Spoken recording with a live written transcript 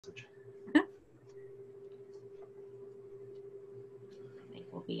I think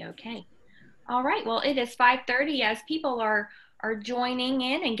we'll be okay. All right, well, it is 5:30. As people are joining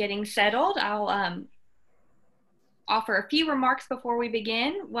in and getting settled, I'll offer a few remarks before we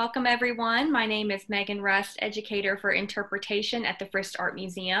begin. Welcome, everyone. My name is Megan Rust, educator for interpretation at the Frist Art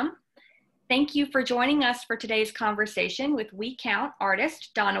Museum. Thank you for joining us for today's conversation with We Count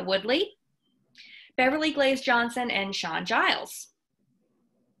artist Donna Woodley, Beverly Glaze Johnson, and Sean Giles.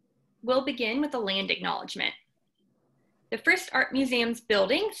 We'll begin with a land acknowledgement. The Frist Art Museum's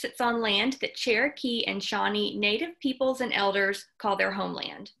building sits on land that Cherokee and Shawnee Native peoples and elders call their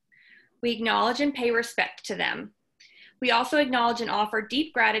homeland. We acknowledge and pay respect to them. We also acknowledge and offer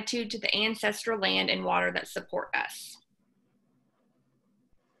deep gratitude to the ancestral land and water that support us.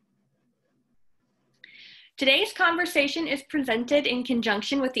 Today's conversation is presented in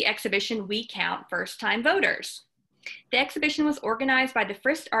conjunction with the exhibition We Count First-Time Voters. The exhibition was organized by the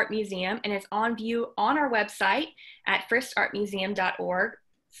Frist Art Museum and is on view on our website at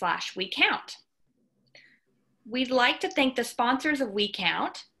fristartmuseum.org/WeCount. We'd like to thank the sponsors of We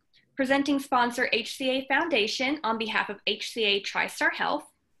Count, presenting sponsor HCA Foundation on behalf of HCA TriStar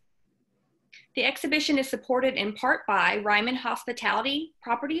Health. The exhibition is supported in part by Ryman Hospitality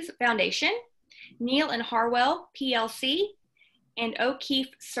Properties Foundation, Neal and Harwell PLC, and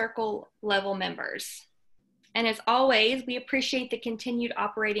O'Keefe Circle level members. And as always, we appreciate the continued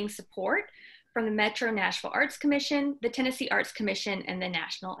operating support from the Metro Nashville Arts Commission, the Tennessee Arts Commission, and the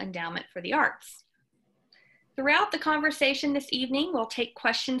National Endowment for the Arts. Throughout the conversation this evening, we'll take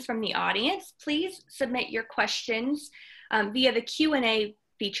questions from the audience. Please submit your questions via the Q&A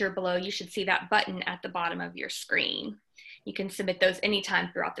feature below. You should see that button at the bottom of your screen. You can submit those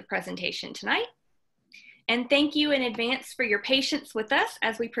anytime throughout the presentation tonight. And thank you in advance for your patience with us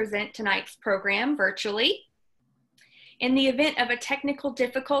as we present tonight's program virtually. In the event of a technical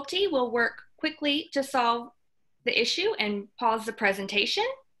difficulty, we'll work quickly to solve the issue and pause the presentation.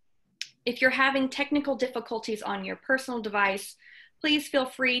 If you're having technical difficulties on your personal device, please feel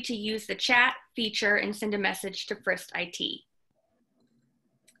free to use the chat feature and send a message to Frist IT.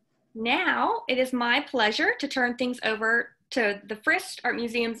 Now, it is my pleasure to turn things over to the Frist Art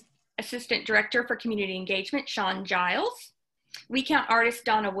Museum's Assistant Director for Community Engagement, Sean Giles, We Count artist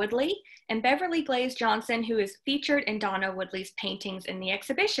Donna Woodley, and Beverly Glaze Johnson, who is featured in Donna Woodley's paintings in the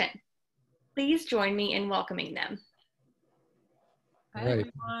exhibition. Please join me in welcoming them. Hi,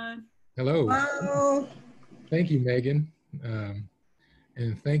 everyone. Hello. Hello. Thank you, Megan. And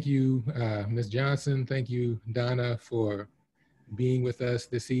thank you, Ms. Johnson. Thank you, Donna, for being with us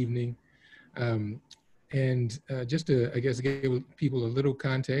this evening. Just to, I guess, give people a little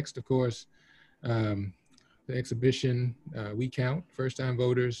context, of course, the exhibition, We Count, First-Time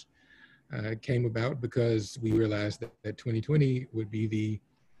Voters, came about because we realized that 2020 would be the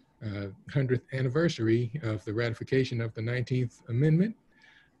 100th anniversary of the ratification of the 19th Amendment,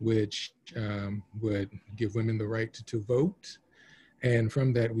 which would give women the right to vote. And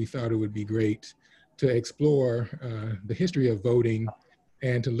from that, we thought it would be great to explore the history of voting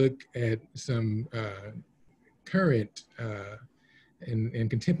and to look at some current and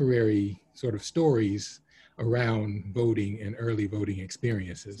contemporary sort of stories around voting and early voting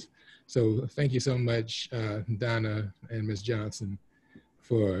experiences. So thank you so much, Donna and Ms. Johnson,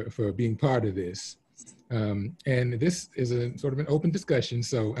 for being part of this. And this is a sort of an open discussion,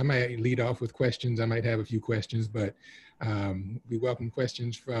 so I might lead off with questions. I might have a few questions, but we welcome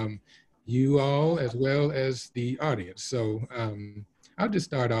questions from you all as well as the audience. So I'll just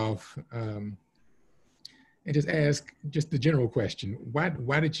start off and just ask just the general question.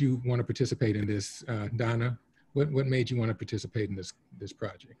 Why did you want to participate in this, Donna? What made you want to participate in this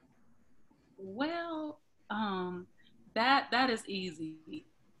project? Well, that is easy.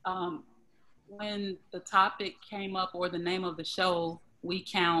 When the topic came up, or the name of the show, We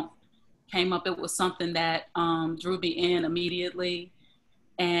Count, came up, it was something that drew me in immediately.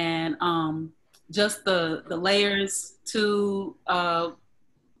 And just the layers to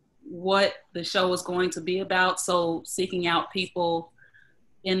what the show was going to be about. So seeking out people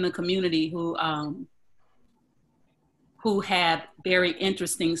in the community who had very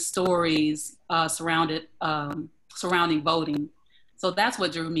interesting stories surrounding voting. So that's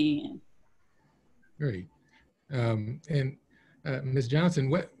what drew me in. Great. And Ms. Johnson,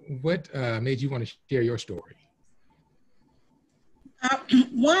 what made you want to share your story?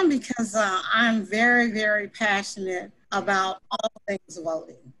 One, because I'm very, very passionate about all things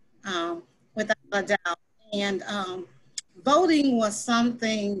voting, without a doubt. And voting was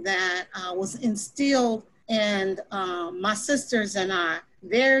something that was instilled in my sisters and I,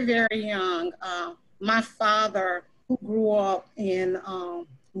 very, very young. My father, who grew up in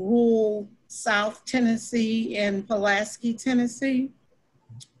rural South Tennessee and Pulaski, Tennessee,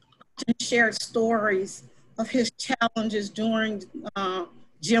 and shared stories of his challenges during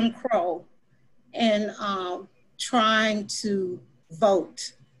Jim Crow and trying to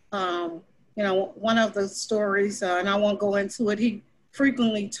vote. You know, one of the stories, and I won't go into it, he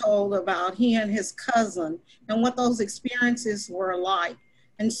frequently told about he and his cousin and what those experiences were like.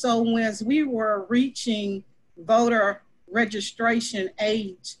 And so as we were reaching voter registration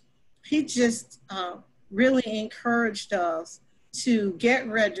age, he just really encouraged us to get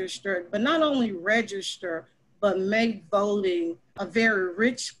registered, but not only register, but make voting a very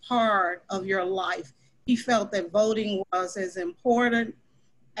rich part of your life. He felt that voting was as important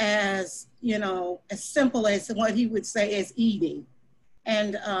as, you know, as simple as what he would say as eating.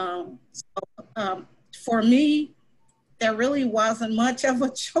 And for me, there really wasn't much of a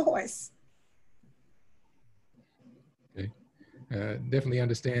choice. Okay, definitely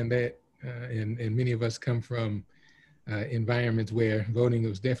understand that. And many of us come from environments where voting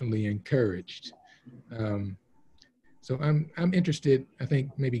was definitely encouraged. So I'm interested, I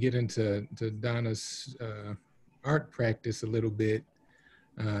think, maybe get into Donna's art practice a little bit,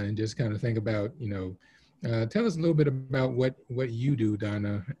 and just kind of think about, you know, tell us a little bit about what you do,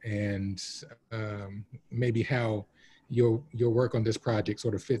 Donna, and maybe how your work on this project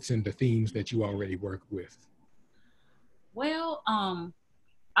sort of fits into themes that you already work with. Well,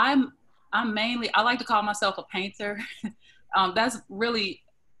 I'm mainly, I like to call myself a painter. That's really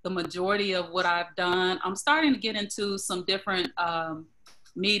the majority of what I've done. I'm starting to get into some different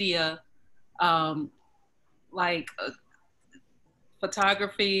media, like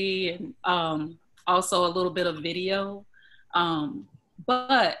photography and also a little bit of video.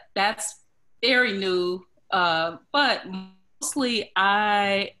 But that's very new. But mostly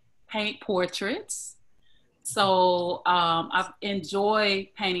I paint portraits. So I enjoy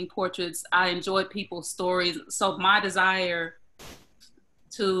painting portraits. I enjoy people's stories. So my desire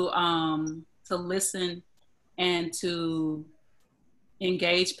to listen and to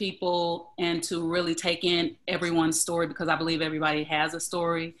engage people and to really take in everyone's story, because I believe everybody has a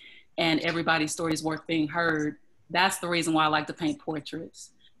story and everybody's story is worth being heard. That's the reason why I like to paint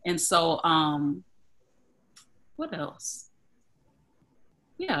portraits. And so, what else?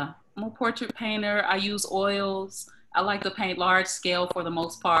 Yeah, I'm a portrait painter. I use oils. I like to paint large scale for the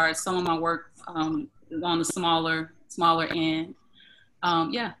most part. Some of my work is on the smaller end.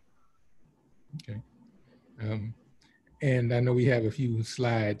 Yeah. Okay. And I know we have a few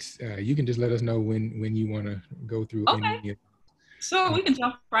slides. You can just let us know when you want to go through Okay. any. Sure, we can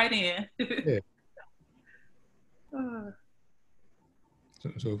jump right in. Yeah.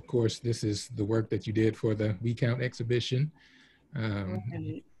 So of course, this is the work that you did for the We Count exhibition.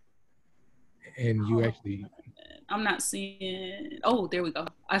 Right. And you actually... I'm not seeing, oh, there we go.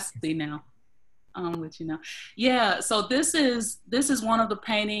 I see now. With you now. Yeah, so this is one of the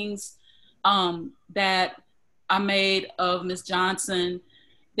paintings that I made of Miss Johnson.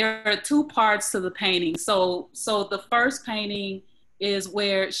 There are two parts to the painting. So the first painting is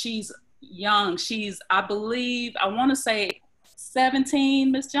where she's young. She's, I believe, I want to say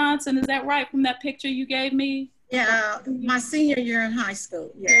 17, Miss Johnson. Is that right from that picture you gave me? Yeah, my senior year in high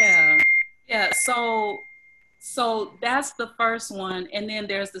school. Yes. Yeah. So that's the first one, and then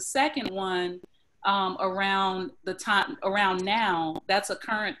there's the second one around the time, around now. That's a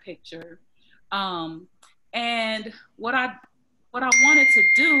current picture, and what I wanted to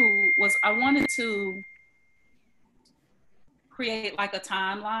do was I wanted to create like a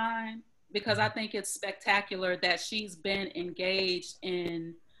timeline, because I think it's spectacular that she's been engaged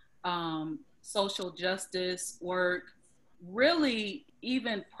in social justice work, really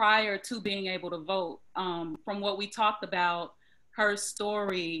even prior to being able to vote. From what we talked about, her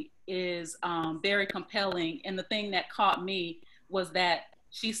story is very compelling. And the thing that caught me was that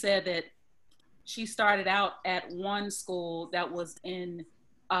she said that she started out at one school that was in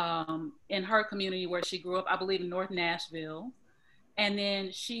her community where she grew up, I believe in North Nashville. And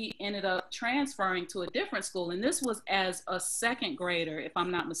then she ended up transferring to a different school. And this was as a second grader, if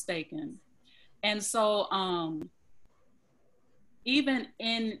I'm not mistaken. And so even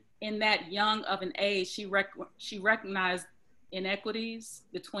in that young of an age, she recognized inequities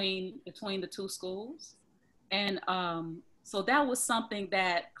between the two schools. And so that was something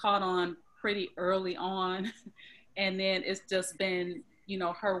that caught on pretty early on. And then it's just been, you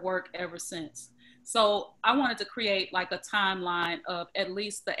know, her work ever since. So I wanted to create like a timeline of at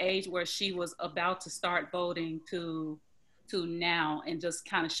least the age where she was about to start voting to now, and just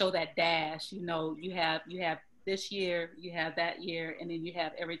kind of show that dash. You know, you have this year, you have that year, and then you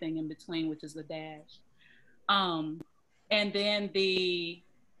have everything in between, which is the dash. And then the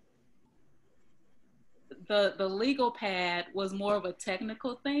the legal pad was more of a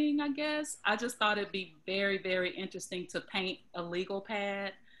technical thing, I guess. I just thought it'd be very, very interesting to paint a legal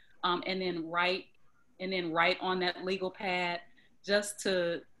pad, and then write on that legal pad, just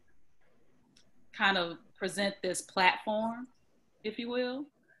to kind of present this platform, if you will.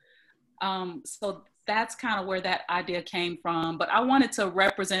 So that's kind of where that idea came from. But I wanted to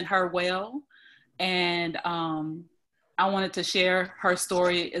represent her well, and I wanted to share her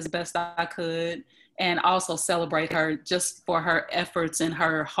story as best I could, and also celebrate her just for her efforts and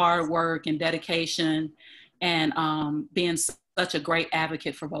her hard work and dedication, and being such a great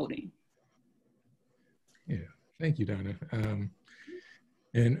advocate for voting. Yeah, thank you, Donna.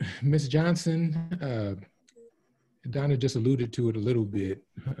 And Ms. Johnson, Donna just alluded to it a little bit,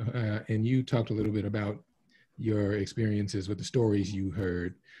 and you talked a little bit about your experiences with the stories you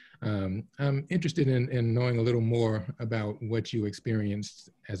heard. I'm interested in knowing a little more about what you experienced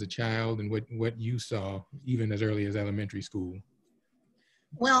as a child and what you saw even as early as elementary school.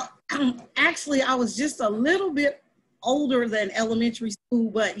 Well, actually, I was just a little bit older than elementary school,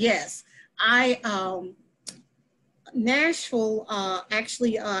 but yes, Nashville,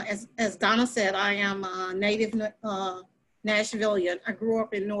 actually, as Donna said, I am a native Nashvilleian. I grew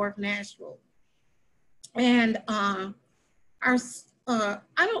up in North Nashville. And I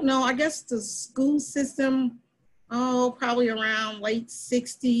don't know, I guess the school system, probably around late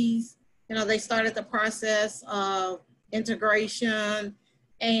 60s, they started the process of integration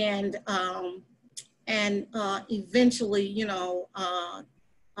and eventually,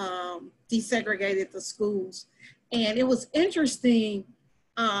 desegregated the schools. And it was interesting.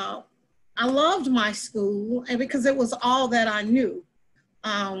 I loved my school, and because it was all that I knew.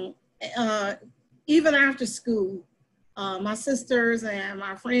 Even after school, my sisters and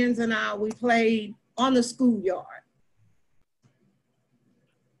my friends and I, we played on the schoolyard.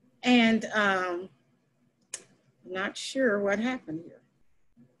 And I'm not sure what happened here.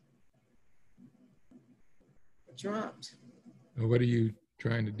 It dropped. What are you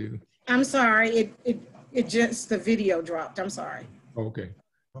trying to do? I'm sorry, it just, the video dropped, I'm sorry. Okay.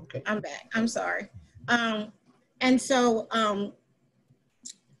 Okay. I'm back, I'm sorry. And so,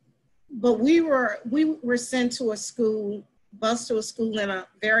 but we were sent to a school, bused to a school in a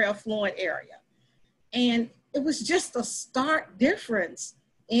very affluent area. And it was just a stark difference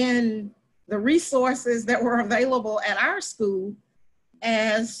in the resources that were available at our school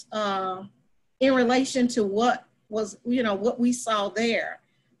as in relation to what was, what we saw there.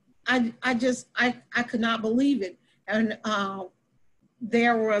 I could not believe it. And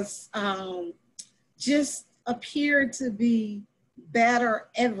there was just appeared to be better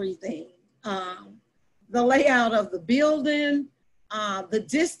everything. The layout of the building, the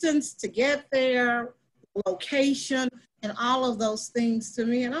distance to get there, location, and all of those things to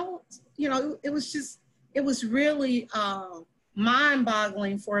me. And it was really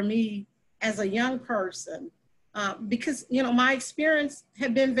mind-boggling for me as a young person, because, my experience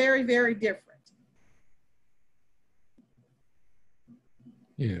had been very, very different.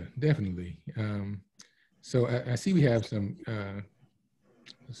 Yeah, definitely. So I see we have some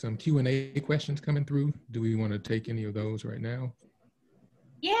Q&A questions coming through. Do we want to take any of those right now?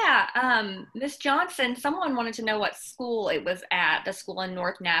 Yeah, Ms. Johnson, someone wanted to know what school it was at, the school in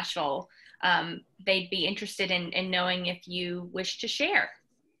North Nashville. They'd be interested in knowing if you wish to share.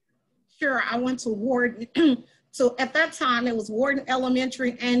 Sure, I went to Warden. So at that time, it was Warden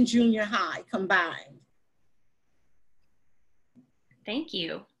Elementary and Junior High combined. Thank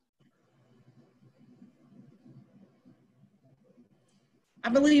you. I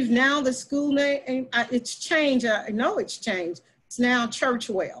believe now the school name, it's changed. I know it's changed. It's now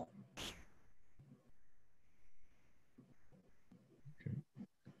Churchwell. Okay.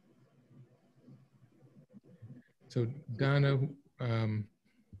 So Donna,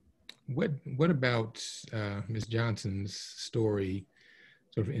 what about Ms. Johnson's story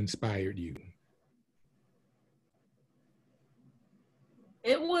sort of inspired you?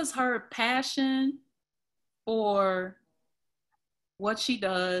 It was her passion for what she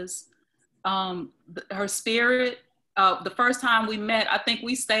does, her spirit. The first time we met, I think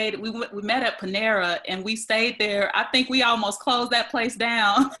we met at Panera, and we stayed there. I think we almost closed that place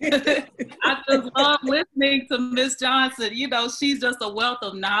down. I just love listening to Miss Johnson. She's just a wealth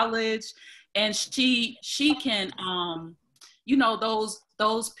of knowledge, and she can,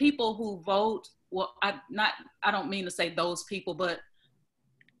 those people who vote. Well, I don't mean to say those people, but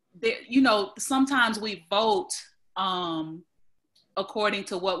sometimes we vote according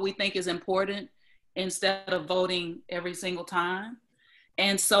to what we think is important, instead of voting every single time.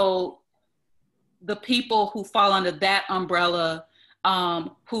 And so the people who fall under that umbrella,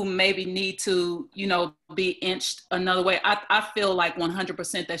 who maybe need to, you know, be inched another way. I feel like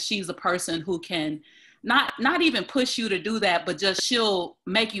 100% that she's a person who can not even push you to do that, but just she'll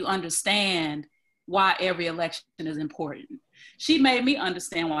make you understand why every election is important. She made me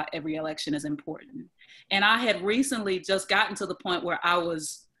understand why every election is important. And I had recently just gotten to the point where I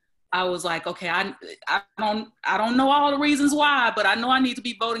was like, okay, I don't know all the reasons why, but I know I need to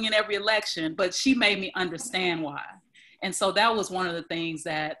be voting in every election. But she made me understand why. And so that was one of the things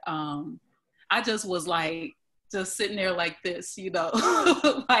that I just was like, just sitting there like this, you know,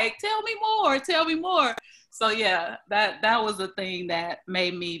 like, tell me more. So yeah, that was the thing that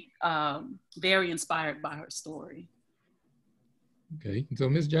made me very inspired by her story. Okay, so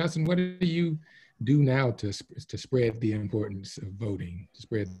Ms. Johnson, what do you do now to spread the importance of voting, to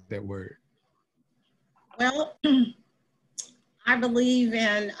spread that word? Well, I believe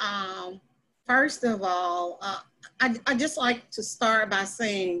in, first of all, I just like to start by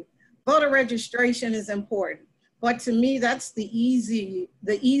saying voter registration is important, but to me, that's the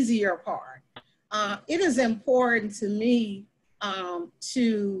easier part. It is important to me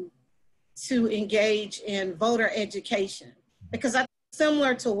to engage in voter education, because that's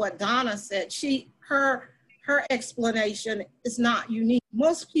similar to what Donna said. Her explanation is not unique.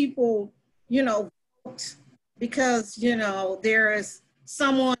 Most people, you know, vote because, you know, there is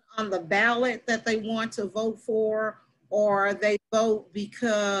someone on the ballot that they want to vote for, or they vote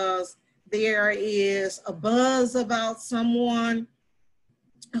because there is a buzz about someone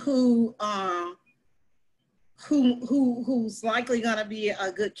who's likely going to be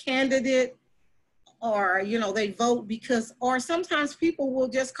a good candidate, or, you know, they vote because, or sometimes people will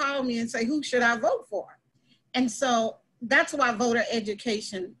just call me and say, who should I vote for? And so that's why voter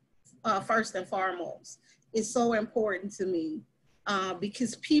education, first and foremost, is so important to me,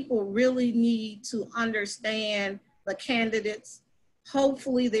 because people really need to understand the candidates.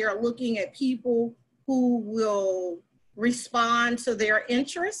 Hopefully they're looking at people who will respond to their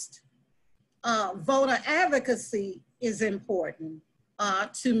interest. Voter advocacy is important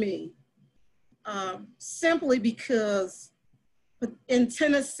to me, simply because in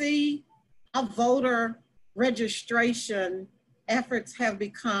Tennessee, our voter registration efforts have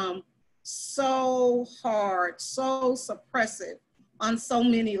become so hard, so suppressive on so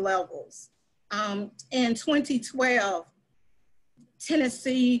many levels. In 2012,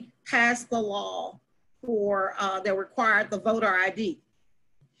 Tennessee passed the law that required the voter ID.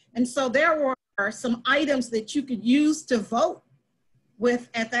 And so there were some items that you could use to vote with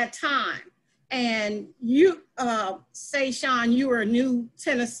at that time. And you, say, Sean, you were a new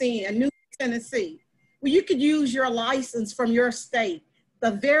Tennessee. Well, you could use your license from your state.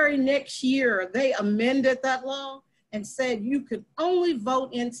 The very next year, they amended that law and said you could only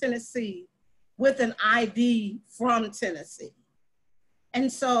vote in Tennessee with an ID from Tennessee.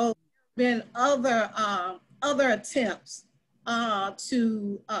 And so there have been other attempts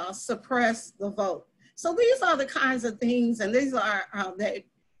to suppress the vote. So these are the kinds of things, and these are that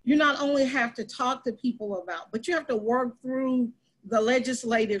you not only have to talk to people about, but you have to work through the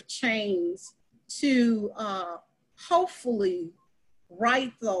legislative chains to hopefully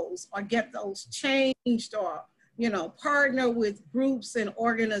write those or get those changed, or, you know, partner with groups and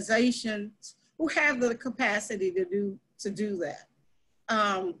organizations who have the capacity to do that.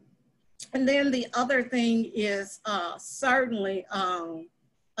 And then the other thing is certainly,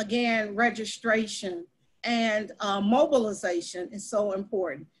 again, registration and mobilization is so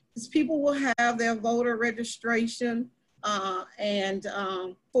important, because people will have their voter registration and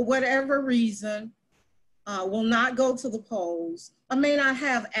for whatever reason will not go to the polls, or may not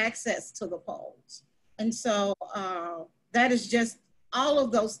have access to the polls. And so that is just all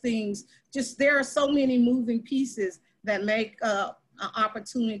of those things. Just there are so many moving pieces that make an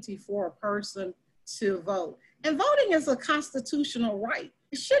opportunity for a person to vote. And voting is a constitutional right.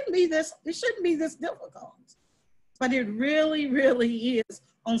 It shouldn't be this difficult, but it really, really is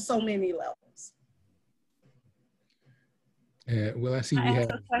on so many levels. Well, I see Can we I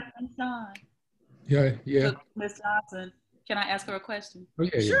have. ask a question, Sean? Yeah. Ms. Johnson, can I ask her a question? Oh,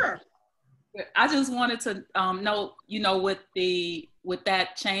 yeah. Sure. I just wanted to know, you know, with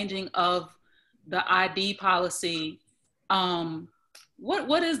that changing of the ID policy,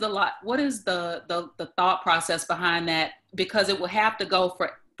 what is the thought process behind that? Because it will have to go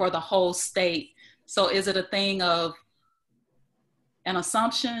for the whole state. So is it a thing of an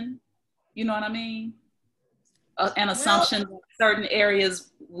assumption? You know what I mean? An assumption that certain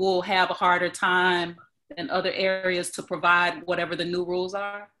areas will have a harder time than other areas to provide whatever the new rules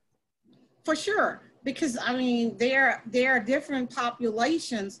are? For sure, because I mean, there are different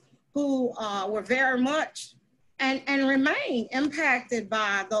populations who were very much and remain impacted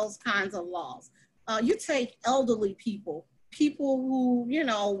by those kinds of laws. You take elderly people, people who, you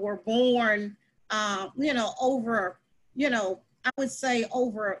know, were born, you know, over, you know, I would say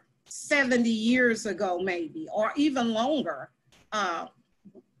over 70 years ago, maybe, or even longer,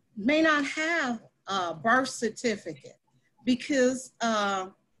 may not have a birth certificate because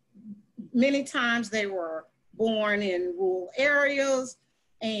many times they were born in rural areas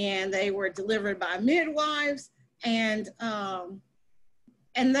and they were delivered by midwives, and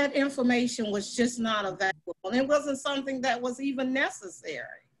that information was just not available. And it wasn't something that was even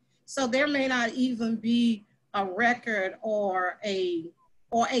necessary. So there may not even be a record or a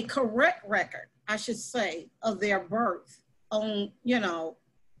correct record, I should say, of their birth on, you know,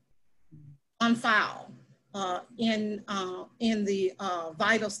 on file in the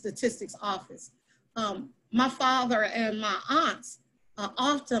Vital Statistics Office. My father and my aunts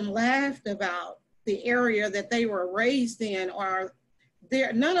often laughed about the area that they were raised in, or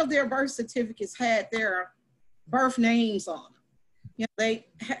none of their birth certificates had their birth names on them. You know,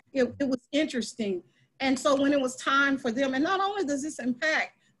 it was interesting. And so when it was time for them, and not only does this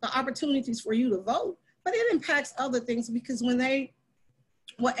impact the opportunities for you to vote, but it impacts other things, because when they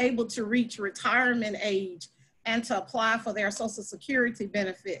were able to reach retirement age and to apply for their Social Security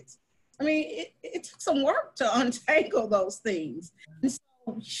benefits, I mean, it took some work to untangle those things. And so,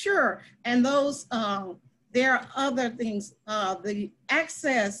 sure, and those, there are other things, the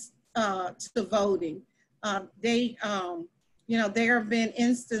access to voting. You know, there have been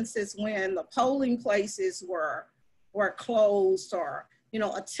instances when the polling places were closed, or, you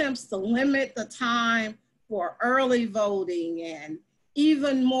know, attempts to limit the time for early voting. And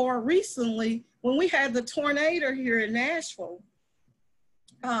even more recently, when we had the tornado here in Nashville,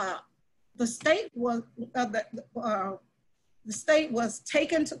 the state was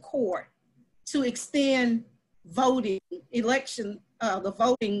taken to court to extend voting election,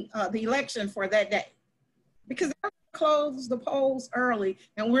 the election for that day, because they closed the polls early,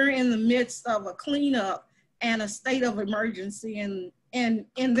 and we're in the midst of a cleanup and a state of emergency in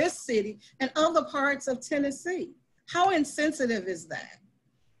this city and other parts of Tennessee. How insensitive is that?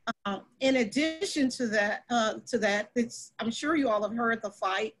 In addition to that, I'm sure you all have heard the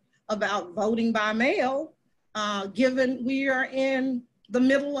fight about voting by mail, given we are in the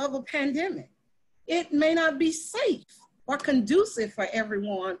middle of a pandemic. It may not be safe or conducive for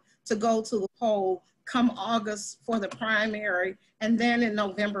everyone to go to the poll come August for the primary, and then in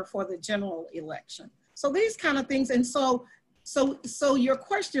November for the general election. So these kind of things. And so your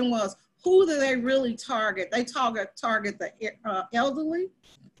question was, who do they really target? They target the elderly,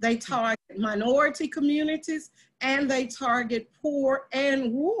 they target minority communities, and they target poor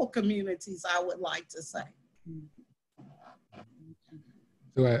and rural communities, I would like to say.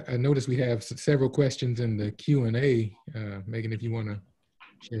 So I noticed we have several questions in the Q&A. Megan, if you want to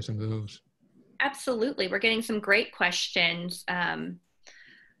share some of those. Absolutely. We're getting some great questions.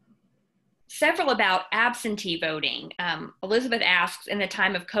 Several about absentee voting. Elizabeth asks, in the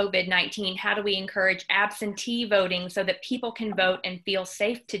time of COVID-19, how do we encourage absentee voting so that people can vote and feel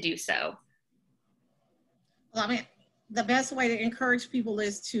safe to do so? Well, I mean, the best way to encourage people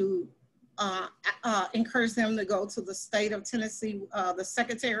is to encourage them to go to the state of Tennessee, the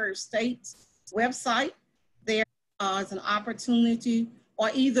Secretary of State's website. There is an opportunity, or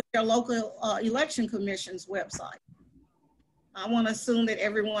either their local election commission's website. I want to assume that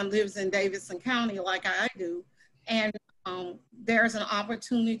everyone lives in Davidson County like I do. And there's an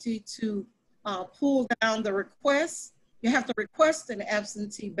opportunity to pull down the request. You have to request an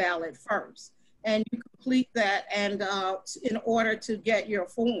absentee ballot first. And you complete that and in order to get your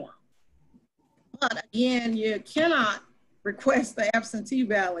form. But again, you cannot request the absentee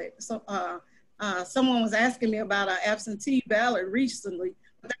ballot. So someone was asking me about an absentee ballot recently,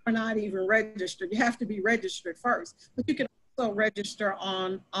 but they were not even registered. You have to be registered first, but you can also register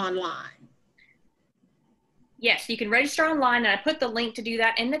online. Yes, you can register online, and I put the link to do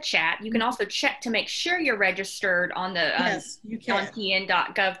that in the chat. You can also check to make sure you're registered on the yes, you can. On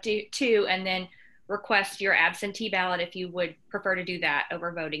tn.gov too, and then request your absentee ballot if you would prefer to do that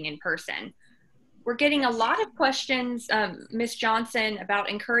over voting in person. We're getting a lot of questions, Ms. Johnson, about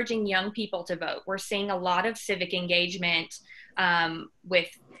encouraging young people to vote. We're seeing a lot of civic engagement with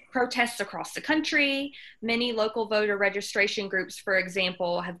protests across the country. Many local voter registration groups, for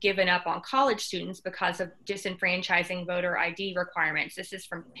example, have given up on college students because of disenfranchising voter ID requirements. This is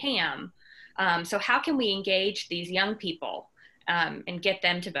from Pam. So how can we engage these young people and get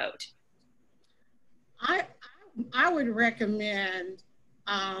them to vote? I would recommend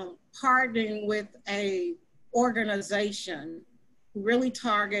partnering with a organization who really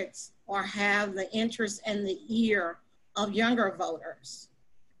targets or have the interest and the ear of younger voters,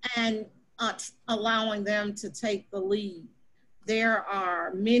 and allowing them to take the lead. There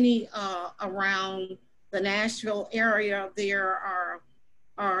are many around the Nashville area. There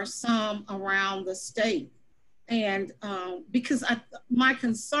are some around the state. And because my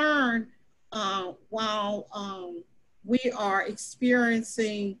concern, while we are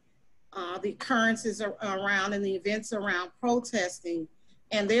experiencing the occurrences around and the events around protesting,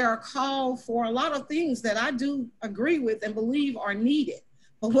 and there are called for a lot of things that I do agree with and believe are needed.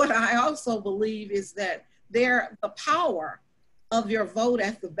 But what I also believe is that the power of your vote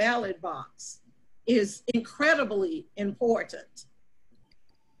at the ballot box is incredibly important.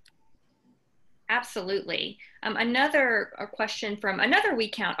 Absolutely. Another question from another We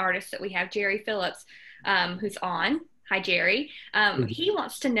Count artist that we have, Jerry Phillips, who's on. Hi, Jerry. He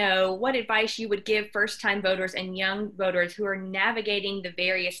wants to know what advice you would give first-time voters and young voters who are navigating the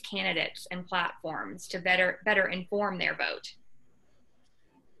various candidates and platforms to better inform their vote.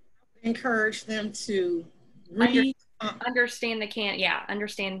 Encourage them to read. Understand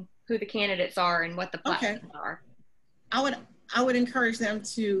understand who the candidates are and what the platforms are. I would encourage them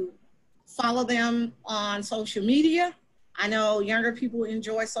to follow them on social media. I know younger people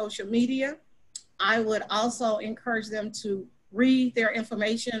enjoy social media. I would also encourage them to read their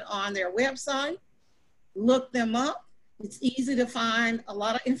information on their website, look them up. It's easy to find a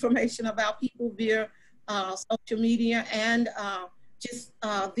lot of information about people via social media and just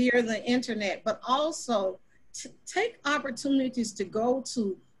via the internet, but also take opportunities to go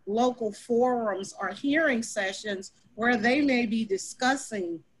to local forums or hearing sessions where they may be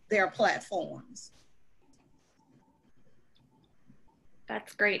discussing their platforms.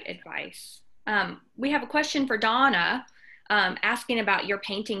 That's great advice. We have a question for Donna, asking about your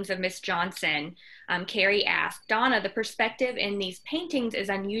paintings of Miss Johnson. Carrie asked, Donna, the perspective in these paintings is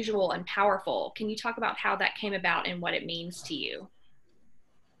unusual and powerful. Can you talk about how that came about and what it means to you?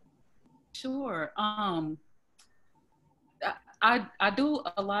 Sure. I do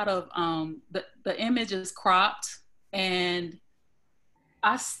a lot of, the image is cropped, and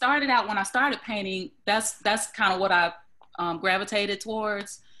I started out, when I started painting, that's kind of what I gravitated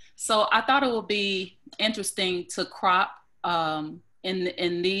towards. So I thought it would be interesting to crop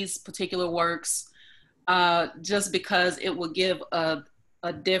in these particular works, just because it would give a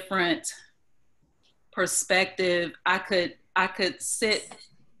different perspective. I could sit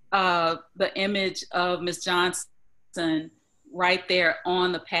the image of Miss Johnson right there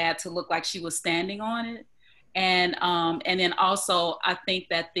on the pad to look like she was standing on it. And then also I think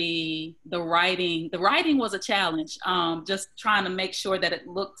that the writing was a challenge, just trying to make sure that it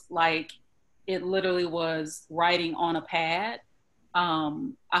looked like it literally was writing on a pad.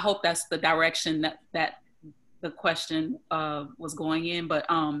 I hope that's the direction that the question was going in, but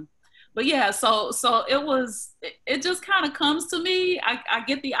yeah, so it just kind of comes to me. I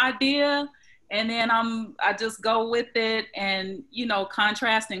get the idea, and then I just go with it, and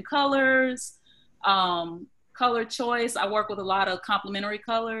contrasting colors, color choice. I work with a lot of complementary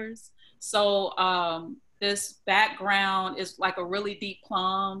colors. So this background is like a really deep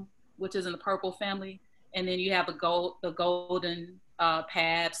plum, which is in the purple family, and then you have the golden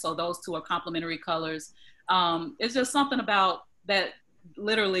pad. So those two are complementary colors. It's just something about that.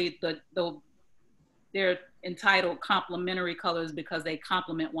 Literally, they're entitled complementary colors because they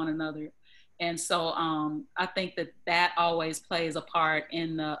complement one another. And so I think that always plays a part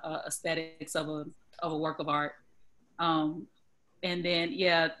in the aesthetics of a work of art. And then,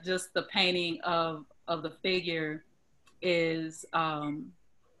 yeah, just the painting of the figure is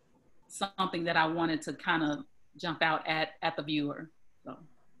something that I wanted to kind of jump out at the viewer. So.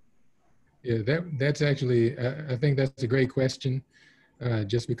 Yeah, that's actually, I think that's a great question,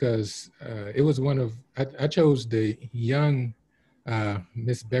 just because it was I chose the young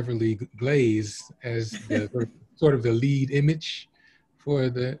Miss Beverly Glaze as the sort of the lead image for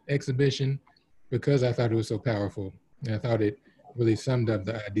the exhibition, because I thought it was so powerful. And I thought it really summed up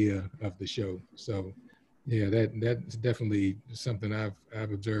the idea of the show. So yeah, that's definitely something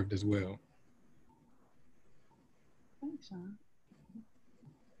I've observed as well. Thanks, Sean.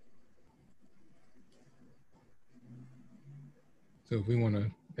 So if we want to,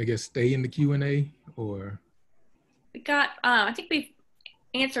 I guess, stay in the Q&A, or? We got, I think we've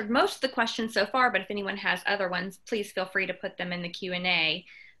answered most of the questions so far, but if anyone has other ones, please feel free to put them in the Q&A.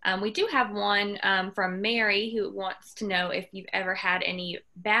 We do have one from Mary, who wants to know if you've ever had any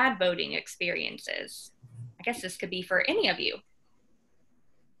bad voting experiences. I guess this could be for any of you.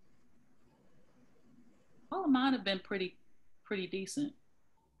 All of mine have been pretty decent.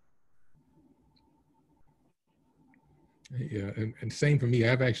 Yeah, and same for me.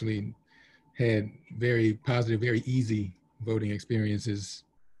 I've actually had very positive, very easy voting experiences.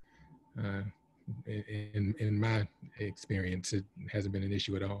 In my experience, it hasn't been an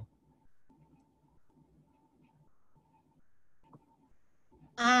issue at all.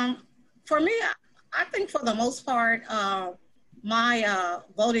 For me, I think for the most part, my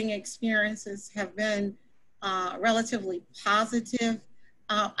voting experiences have been relatively positive.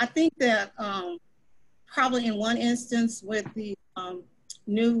 I think that probably in one instance with the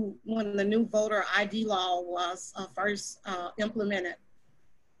when the new voter ID law was first implemented,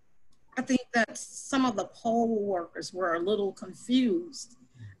 I think that some of the poll workers were a little confused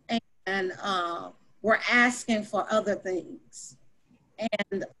and were asking for other things.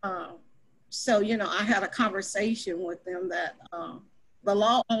 And so, you know, I had a conversation with them that the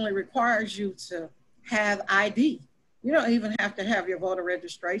law only requires you to have ID. You don't even have to have your voter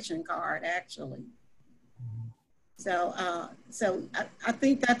registration card, actually. So, I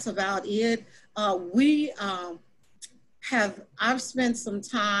think that's about it. I've spent some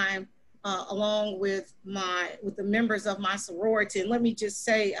time along with the members of my sorority, and let me just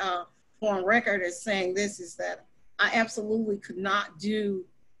say, on record as saying this, is that I absolutely could not do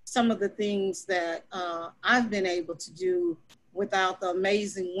some of the things that I've been able to do without the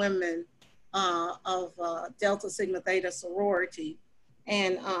amazing women of Delta Sigma Theta sorority.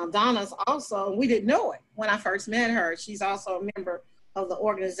 And Donna's also, we didn't know it when I first met her. She's also a member of the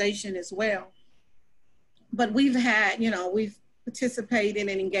organization as well. But we've had, you know, we've participated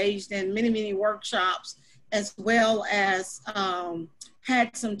and engaged in many, many workshops, as well as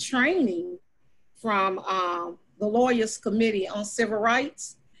had some training from the Lawyers Committee on Civil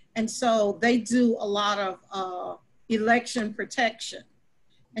Rights. And so they do a lot of election protection.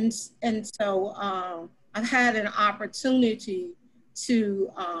 And so I've had an opportunity to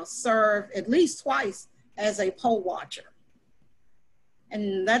serve at least twice as a poll watcher.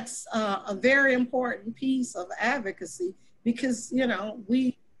 And that's a very important piece of advocacy because, you know,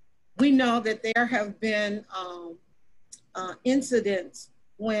 we know that there have been incidents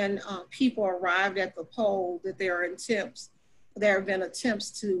when people arrived at the poll that there have been attempts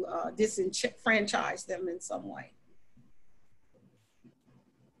to disenfranchise them in some way.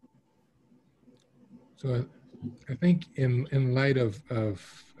 So I think in light of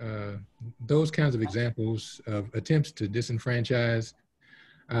those kinds of examples of attempts to disenfranchise,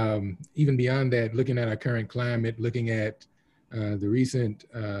 even beyond that, looking at our current climate, looking at the recent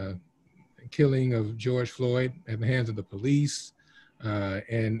killing of George Floyd at the hands of the police,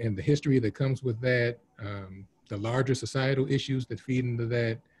 and the history that comes with that, the larger societal issues that feed into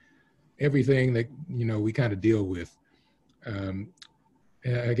that, everything that, you know, we kind of deal with.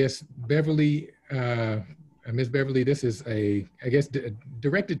 I guess Beverly, Ms. Beverly, this is I guess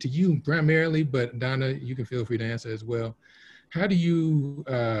directed to you primarily, but Donna, you can feel free to answer as well. How do you,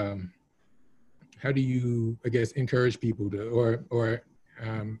 I guess, encourage people to, or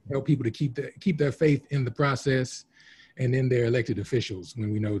help people to keep their faith in the process and in their elected officials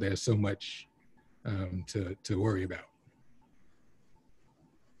when we know there's so much to worry about?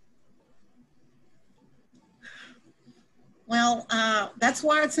 Well, that's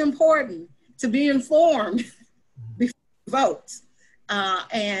why it's important to be informed before you vote.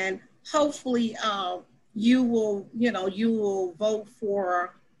 And hopefully you will vote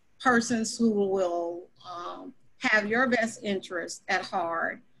for persons who will have your best interest at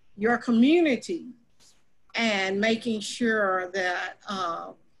heart, your community, and making sure that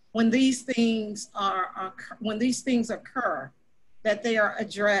when these things occur, that they are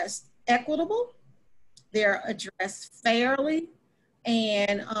addressed equitable, they're addressed fairly,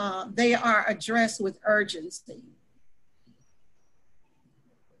 and they are addressed with urgency.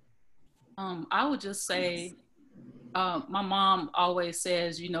 I would just say, my mom always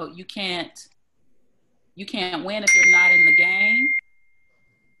says, you know, you can't win if you're not in the game.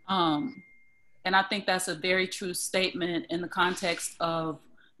 And I think that's a very true statement in the context of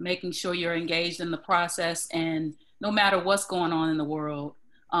making sure you're engaged in the process, and no matter what's going on in the world,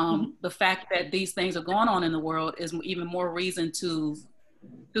 the fact that these things are going on in the world is even more reason to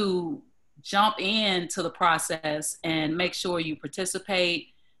jump into the process and make sure you participate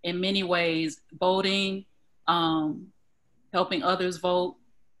in many ways, voting, helping others vote,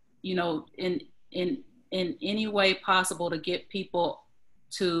 you know, in any way possible to get people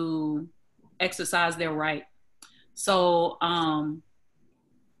to exercise their right. So, I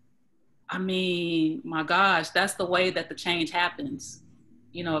mean, my gosh, that's the way that the change happens,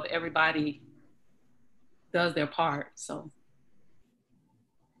 you know, if everybody does their part, so.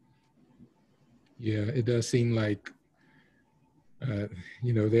 Yeah, it does seem like,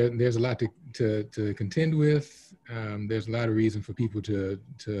 you know, there's a lot to contend with. There's a lot of reason for people to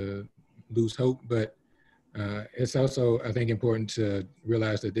lose hope, but it's also, I think, important to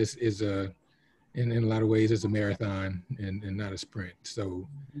realize that this is in a lot of ways, it's a marathon and not a sprint. So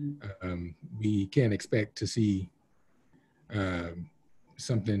we can't expect to see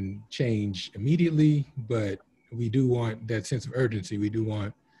something change immediately, but we do want that sense of urgency. We do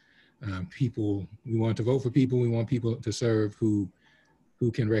want people, we want to vote for people, we want people to serve who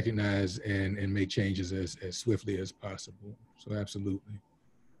can recognize and make changes as swiftly as possible. So absolutely.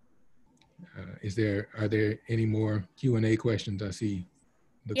 Are there any more Q&A questions? I see.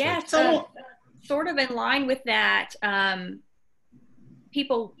 Yeah, So sort of in line with that,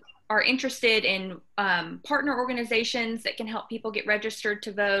 people are interested in partner organizations that can help people get registered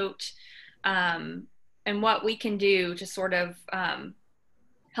to vote, and what we can do to sort of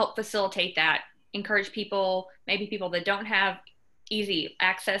help facilitate that, encourage people, maybe people that don't have easy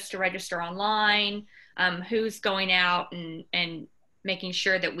access to register online, who's going out and making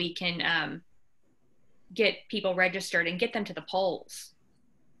sure that we can get people registered and get them to the polls.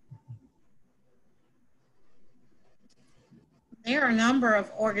 there are a number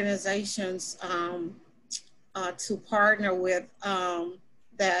of organizations to partner with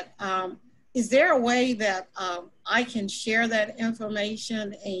that. Is there a way that I can share that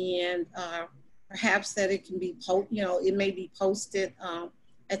information and perhaps that it can be, it may be posted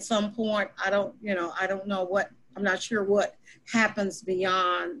at some point? I don't know I'm not sure what happens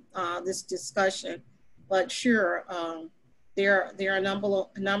beyond this discussion, but sure, there are a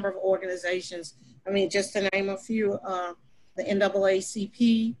number of organizations. I mean, just to name a few, the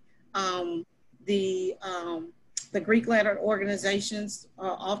NAACP, the Greek lettered organizations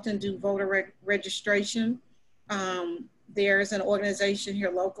often do voter registration. There's an organization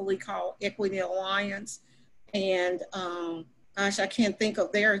here locally called Equity Alliance. And gosh, I can't think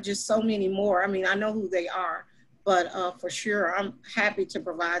of, there are just so many more. I mean, I know who they are, but for sure, I'm happy to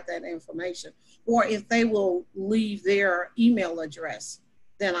provide that information. Or if they will leave their email address,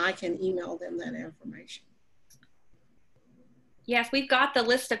 then I can email them that information. Yes, we've got the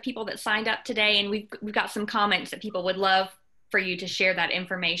list of people that signed up today, and we've got some comments that people would love for you to share that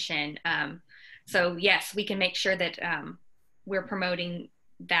information. So yes, we can make sure that we're promoting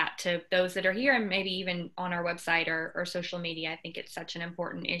that to those that are here, and maybe even on our website or social media. I think it's such an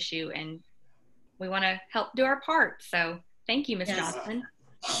important issue, and we want to help do our part. So thank you, Ms. Johnson.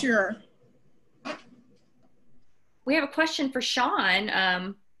 Sure. We have a question for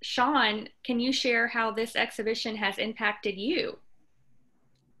Sean. Sean, can you share how this exhibition has impacted you?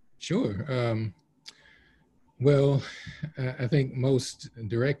 Sure. Well, I think most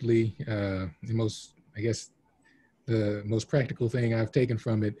directly, the most practical thing I've taken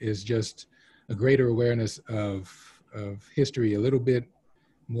from it is just a greater awareness of history, a little bit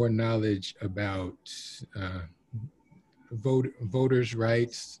more knowledge about voters'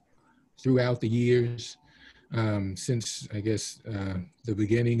 rights throughout the years. Since, I guess, the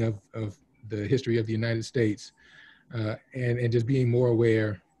beginning of the history of the United States, and just being more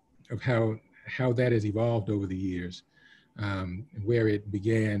aware of how that has evolved over the years, where it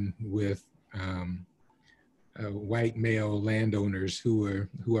began with white male landowners who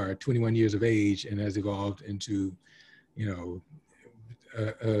are 21 years of age, and has evolved into,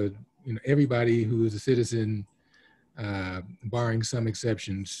 everybody who is a citizen, barring some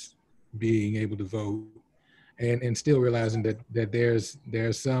exceptions, being able to vote. And still realizing that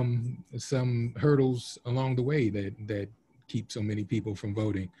there's some hurdles along the way that keep so many people from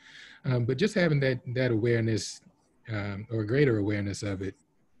voting, but just having that awareness, or greater awareness of it,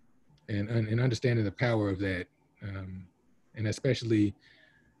 and understanding the power of that, and especially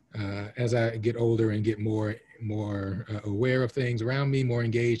as I get older and get more aware of things around me, more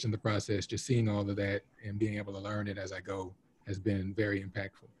engaged in the process, just seeing all of that and being able to learn it as I go has been very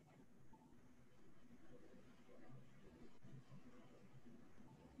impactful.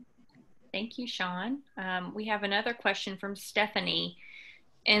 Thank you, Sean. We have another question from Stephanie.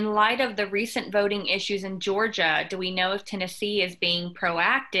 In light of the recent voting issues in Georgia, do we know if Tennessee is being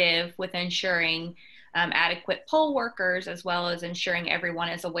proactive with ensuring adequate poll workers, as well as ensuring everyone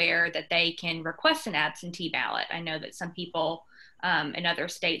is aware that they can request an absentee ballot? I know that some people in other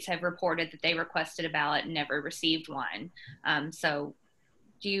states have reported that they requested a ballot and never received one. So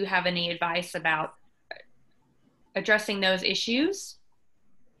do you have any advice about addressing those issues?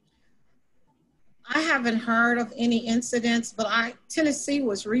 I haven't heard of any incidents, but Tennessee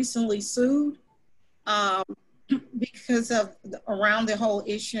was recently sued because of around the whole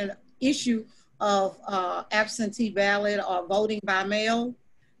issue of absentee ballot or voting by mail.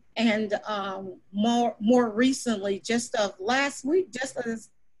 And more recently, just of last week,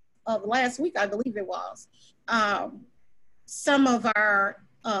 I believe it was, some of our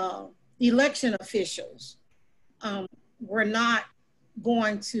election officials were not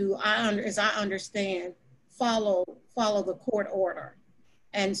going to, as I understand, follow the court order.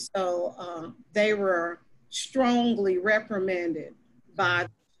 And so they were strongly reprimanded by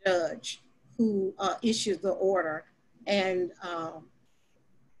the judge who issued the order. And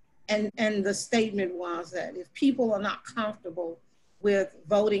the statement was that if people are not comfortable with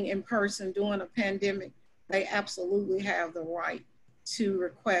voting in person during a pandemic, they absolutely have the right to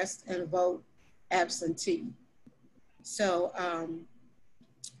request and vote absentee. So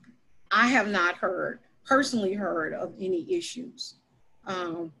I have not personally heard of any issues.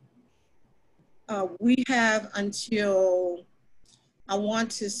 We have until, I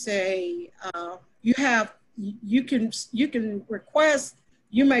want to say,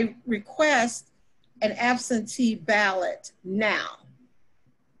 you may request an absentee ballot now.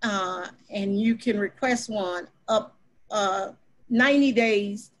 And you can request one up 90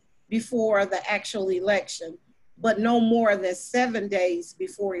 days before the actual election, but no more than 7 days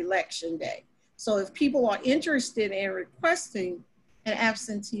before election day. So if people are interested in requesting an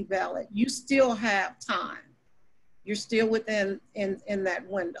absentee ballot, you still have time. You're still within in that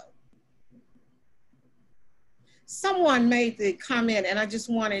window. Someone made the comment, and I just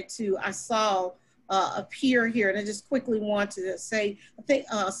wanted to, I saw appear here, and I just quickly want to say,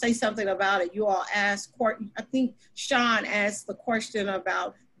 say something about it. You all asked, I think Sean asked the question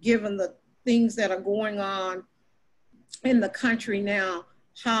about, given the things that are going on in the country now,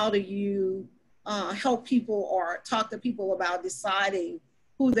 how do you help people or talk to people about deciding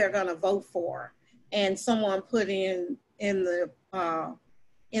who they're going to vote for? And someone put in the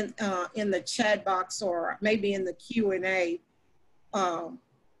chat box, or maybe in the Q&A,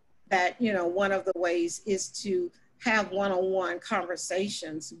 that, you know, one of the ways is to have one-on-one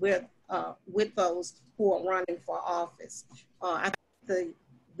conversations with those who are running for office. I think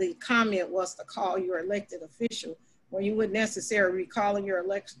the comment was to call your elected official, where you wouldn't necessarily be calling your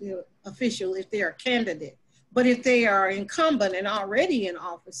elected official if they're a candidate. But if they are incumbent and already in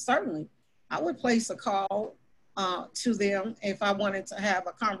office, certainly I would place a call to them if I wanted to have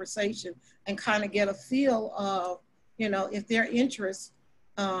a conversation and kind of get a feel of, you know, if their interests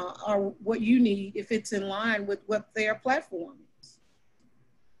or what you need, if it's in line with what their platform is.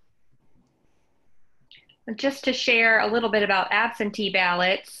 Just to share a little bit about absentee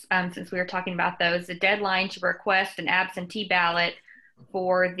ballots, since we were talking about those, the deadline to request an absentee ballot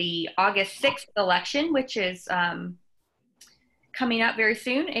for the August 6th election, which is coming up very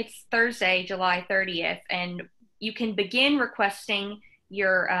soon. It's Thursday, July 30th, and you can begin requesting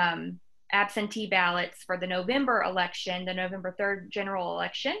your absentee ballots for the November election, the November 3rd general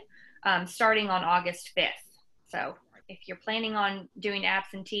election, starting on August 5th. So if you're planning on doing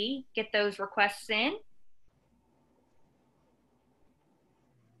absentee, get those requests in.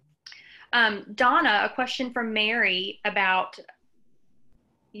 Donna, a question from Mary about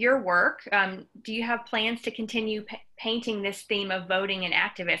your work. Do you have plans to continue painting this theme of voting and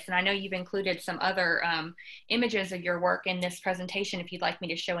activists? And I know you've included some other images of your work in this presentation. If you'd like me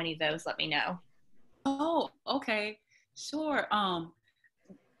to show any of those, let me know. Oh, okay, sure.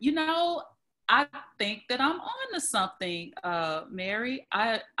 You know, I think that I'm on to something, Mary.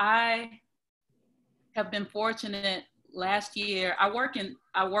 I have been fortunate. Last year, I work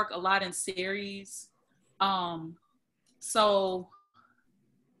a lot in series. So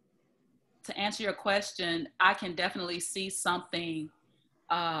to answer your question, I can definitely see something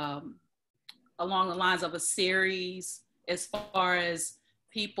along the lines of a series, as far as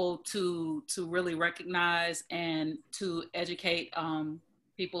people to really recognize and to educate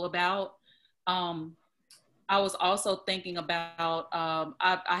people about. I was also thinking about,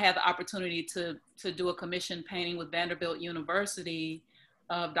 I had the opportunity to do a commission painting with Vanderbilt University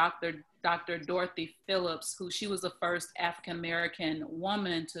of Dr. Dorothy Phillips, she was the first African-American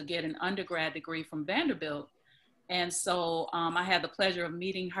woman to get an undergrad degree from Vanderbilt. And so I had the pleasure of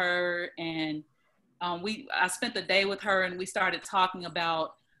meeting her, and I spent the day with her, and we started talking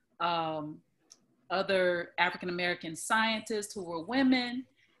about other African-American scientists who were women.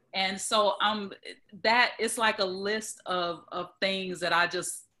 And so that it's like a list of things that I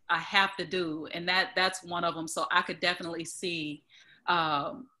have to do, and that's one of them. So I could definitely see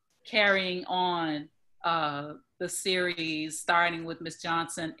carrying on the series, starting with Miss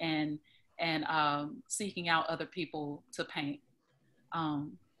Johnson, and seeking out other people to paint.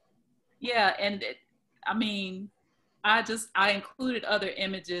 Yeah, and I mean, I included other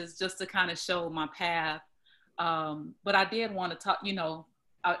images just to kind of show my path. But I did want to talk, you know,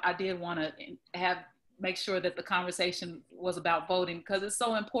 I did want to make sure that the conversation was about voting, because it's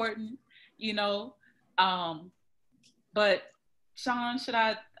so important, you know. But Sean, should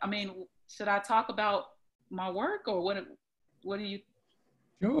I talk about my work, or what do you?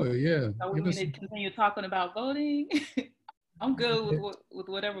 Sure, yeah. Are we going to continue talking about voting? I'm good with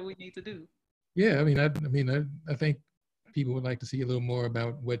whatever we need to do. Yeah, I think people would like to see a little more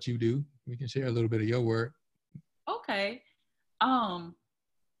about what you do. We can share a little bit of your work. Okay.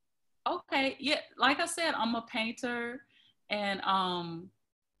 Okay. Yeah. Like I said, I'm a painter, and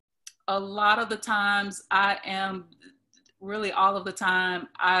a lot of the times really all of the time,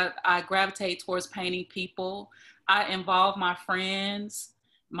 I gravitate towards painting people. I involve my friends,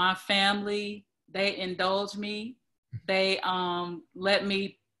 my family. They indulge me. They let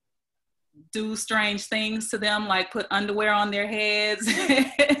me do strange things to them, like put underwear on their heads,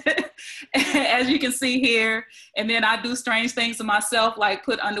 as you can see here. And then I do strange things to myself, like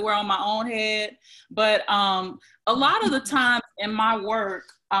put underwear on my own head. But a lot of the times in my work,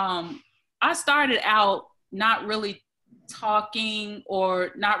 I started out not really talking,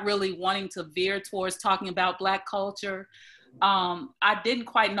 or not really wanting to veer towards talking about Black culture. I didn't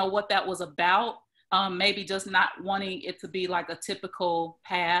quite know what that was about. Maybe just not wanting it to be like a typical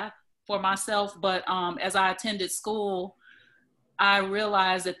path for myself. But as I attended school, I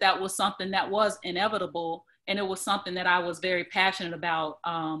realized that was something that was inevitable, and it was something that I was very passionate about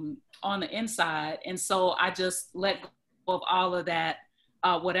on the inside. And so I just let go of all of that,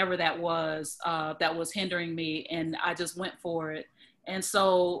 whatever that was hindering me, and I just went for it. And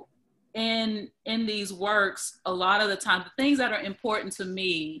so in these works, a lot of the time, the things that are important to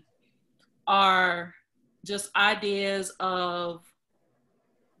me are just ideas of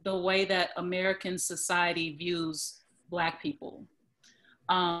the way that American society views Black people.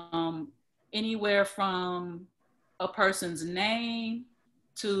 Anywhere from a person's name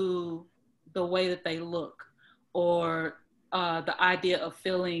to the way that they look, or the idea of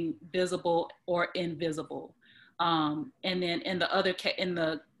feeling visible or invisible. And then in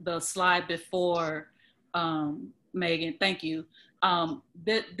the slide before, Megan, thank you.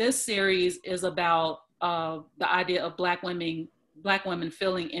 This series is about the idea of Black women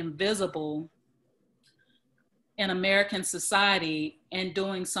feeling invisible in American society, and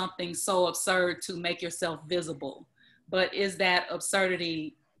doing something so absurd to make yourself visible. But is that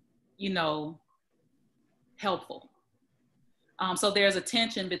absurdity, helpful? So there's a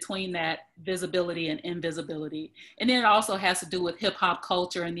tension between that visibility and invisibility. And then it also has to do with hip hop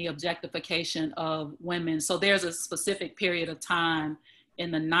culture and the objectification of women. So there's a specific period of time in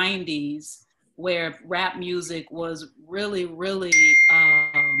the 90s where rap music was really, really,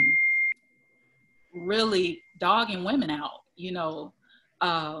 really dogging women out,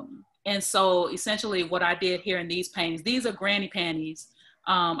 and so essentially what I did here in these paintings, these are granny panties.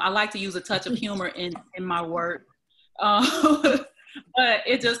 I like to use a touch of humor in my work. But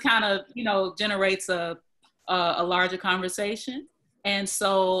it just kind of, generates a larger conversation. And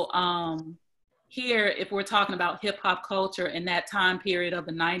so here, if we're talking about hip hop culture in that time period of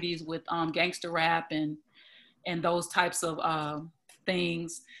the 90s with gangster rap and those types of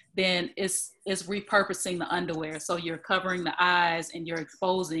things, then it's repurposing the underwear. So you're covering the eyes and you're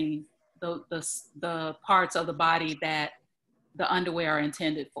exposing the parts of the body that the underwear are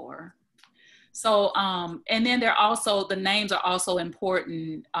intended for. So, and then the names are also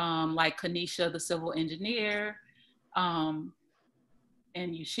important, like Kanisha, the civil engineer, and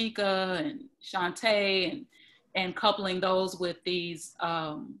Yushika and Shantae, and coupling those with these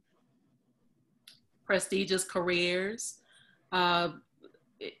prestigious careers.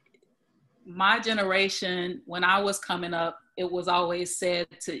 My generation, when I was coming up, it was always said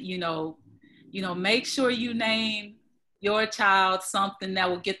to, make sure you name your child something that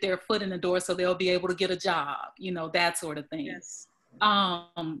will get their foot in the door so they'll be able to get a job, that sort of thing. Yes.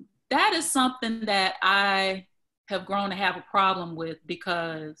 That is something that I have grown to have a problem with,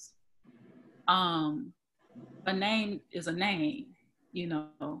 because a name is a name,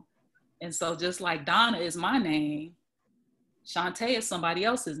 and so just like Donna is my name, Shantae is somebody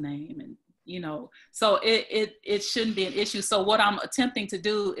else's name, and so it shouldn't be an issue. So what I'm attempting to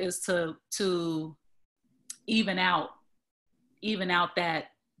do is to even out that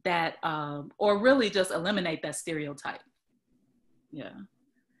or really just eliminate that stereotype. Yeah.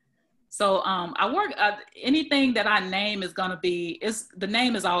 So I work, anything that I name is gonna be, the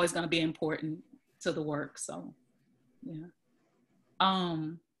name is always gonna be important to the work. So yeah.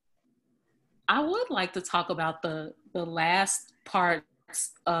 I would like to talk about the last parts,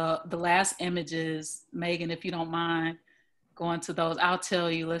 the last images, Megan, if you don't mind going to those. I'll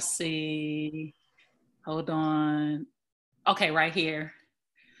tell you, let's see, hold on. Okay, right here.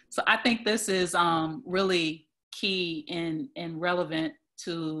 So I think this is really key and relevant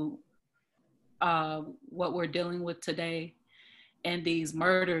to what we're dealing with today. these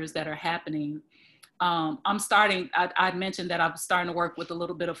murders that are happening. I mentioned that I'm starting to work with a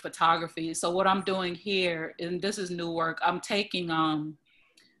little bit of photography. So what I'm doing here, and this is new work, I'm taking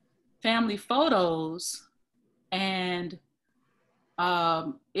family photos, and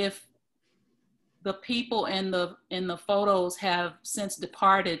if the people in the photos have since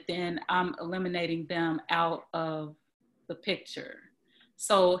departed, then I'm eliminating them out of the picture.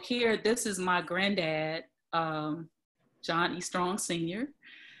 So here, this is my granddad, John E. Strong Sr.,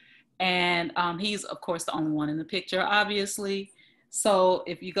 and he's, of course, the only one in the picture, obviously. So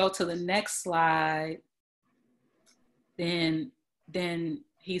if you go to the next slide, then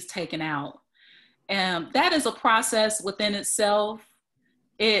he's taken out. And that is a process within itself.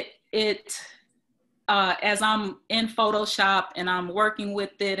 As I'm in Photoshop and I'm working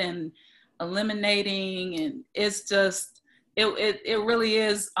with it and eliminating, and it's just, it really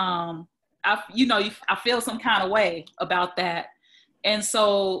is, I feel some kind of way about that. And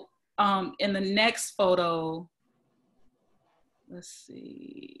so in the next photo, let's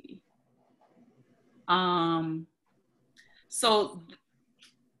see. So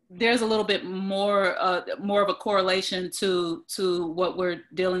there's a little bit more of a correlation to what we're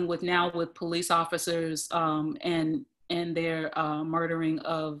dealing with now with police officers and their murdering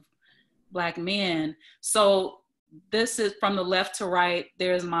of Black men. So this is from the left to right.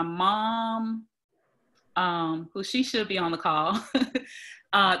 There's my mom, who she should be on the call.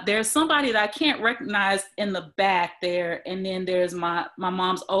 There's somebody that I can't recognize in the back there. And then there's my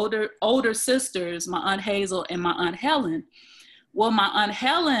mom's older sisters, my Aunt Hazel and my Aunt Helen. Well, my Aunt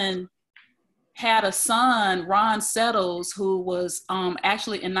Helen had a son, Ron Settles, who was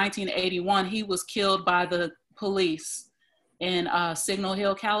actually in 1981, he was killed by the police in Signal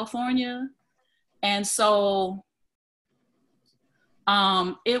Hill, California. And so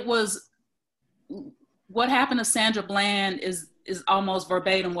it was, what happened to Sandra Bland is almost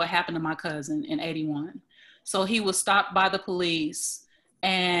verbatim what happened to my cousin in 81. So he was stopped by the police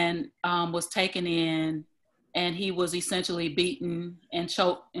and was taken in, and he was essentially beaten and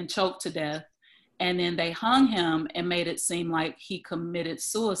choked to death. And then they hung him and made it seem like he committed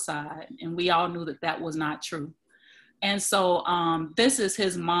suicide. And we all knew that that was not true. And so this is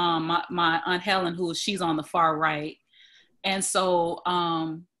his mom, my Aunt Helen, she's on the far right. And so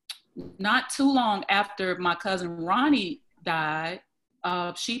not too long after my cousin Ronnie died,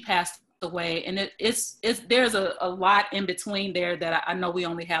 she passed away. And there's a lot in between there that I know we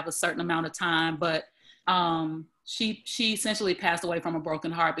only have a certain amount of time, but she essentially passed away from a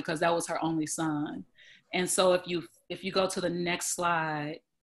broken heart because that was her only son. And so if you go to the next slide,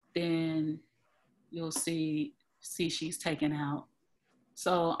 then you'll see she's taken out.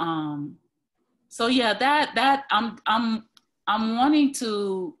 So yeah, that I'm wanting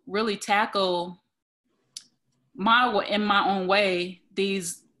to really tackle in my own way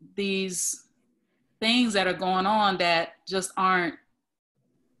these things that are going on that just aren't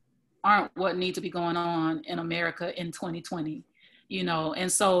what need to be going on in America in 2020,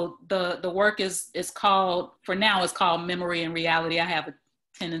 And so the work is called, for now, it's called Memory and Reality. I have a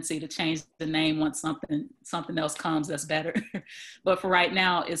tendency to change the name once something else comes that's better. But for right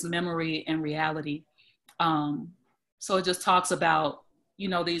now, it's Memory and Reality. So it just talks about,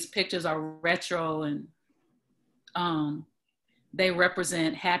 these pictures are retro and they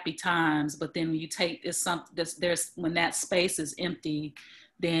represent happy times, but then when you take when that space is empty,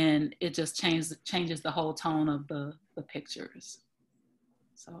 then it just changes the whole tone of the pictures.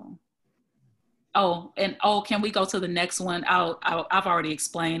 So, can we go to the next one? I've already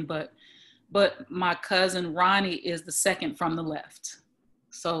explained, but my cousin Ronnie is the second from the left.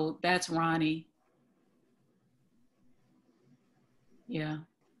 So that's Ronnie. Yeah.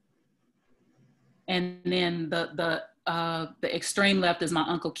 And then the extreme left is my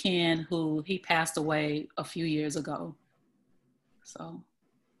Uncle Ken, who he passed away a few years ago.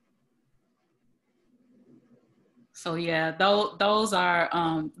 So yeah, those are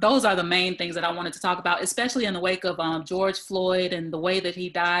the main things that I wanted to talk about, especially in the wake of George Floyd and the way that he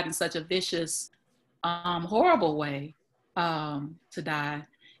died in such a vicious, horrible way to die.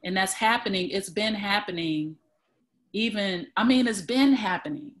 And that's happening. It's been happening. It's been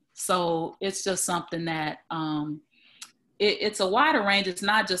happening. So it's just something that it's a wider range. It's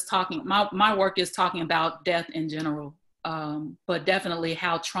not just talking. My work is talking about death in general, but definitely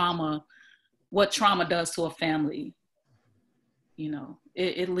what trauma does to a family. It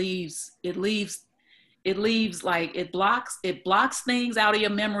blocks things out of your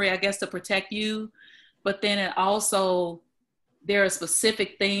memory, I guess, to protect you. But then it also, there are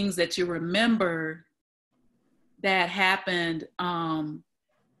specific things that you remember that happened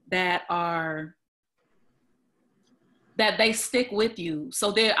that that they stick with you.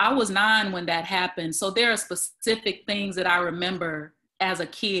 So I was 9 when that happened. So there are specific things that I remember as a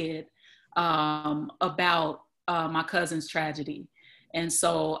kid about my cousin's tragedy. And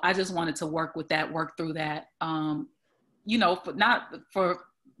so I just wanted to work through that, you know,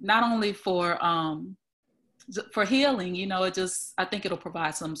 not only for healing, you know, I think it'll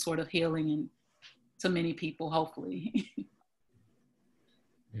provide some sort of healing to many people, hopefully.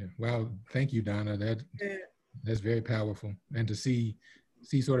 Yeah. Well, thank you, Donna. That's very powerful. And to see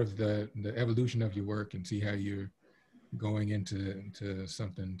sort of the evolution of your work and see how you're going into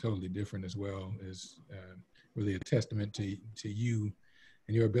something totally different as well is really a testament to you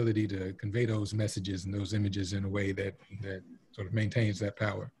and your ability to convey those messages and those images in a way that sort of maintains that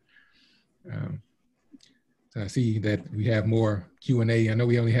power. So I see that we have more Q&A. I know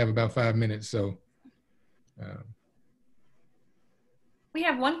we only have about 5 minutes, so. We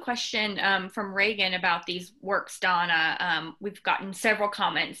have one question from Reagan about these works, Donna. We've gotten several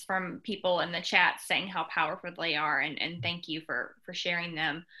comments from people in the chat saying how powerful they are, and thank you for sharing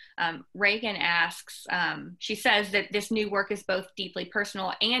them. Reagan asks, she says that this new work is both deeply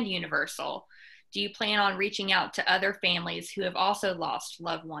personal and universal. Do you plan on reaching out to other families who have also lost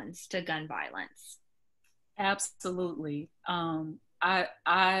loved ones to gun violence? Absolutely.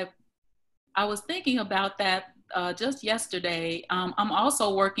 I was thinking about that just yesterday. I'm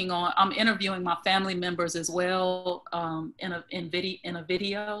also I'm interviewing my family members as well in a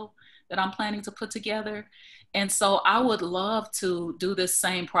video that I'm planning to put together. And so I would love to do this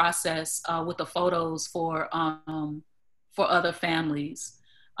same process with the photos for other families.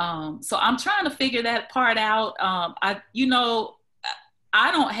 So I'm trying to figure that part out.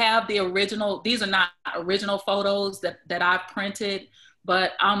 I don't have the original, these are not original photos that I've printed,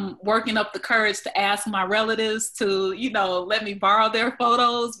 but I'm working up the courage to ask my relatives to, you know, let me borrow their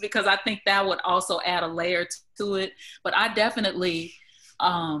photos, because I think that would also add a layer to it. But I definitely,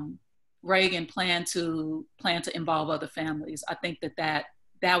 Reagan, plan to involve other families. I think that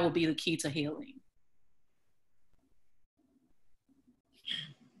will be the key to healing.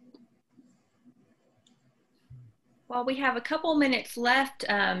 Well, we have a couple minutes left.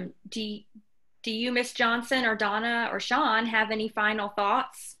 Do you, Ms. Johnson or Donna or Sean, have any final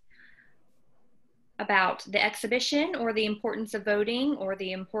thoughts about the exhibition or the importance of voting or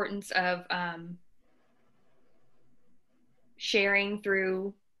the importance of sharing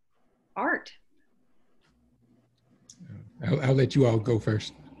through art? I'll let you all go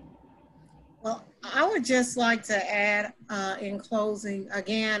first. Well, I would just like to add in closing,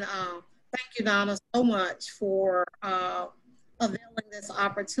 again, thank you, Donna, so much for availing this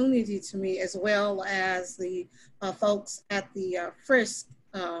opportunity to me, as well as the folks at the Frist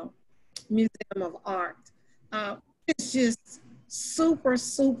Museum of Art. It's just super,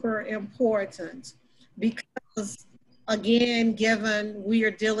 super important because, again, given we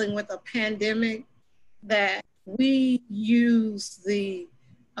are dealing with a pandemic, that we use the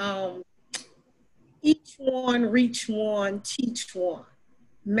each one, reach one, teach one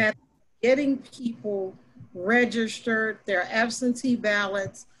method, getting people registered, their absentee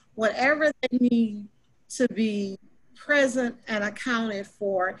ballots, whatever they need to be present and accounted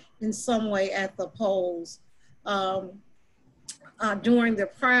for in some way at the polls during the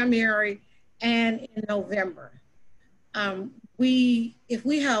primary and in November. If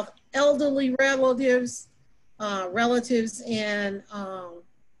we have elderly relatives, relatives in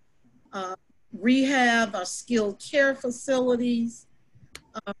rehab or skilled care facilities,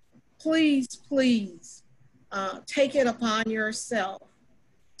 please, please take it upon yourself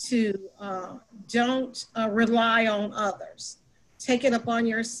to don't rely on others. Take it upon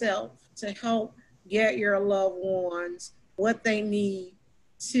yourself to help get your loved ones what they need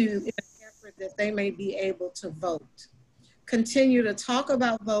in an effort that they may be able to vote. Continue to talk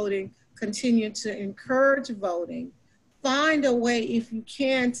about voting, continue to encourage voting. Find a way, if you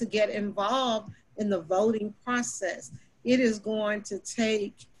can, to get involved in the voting process. It is going to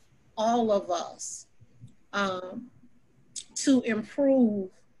take all of us to improve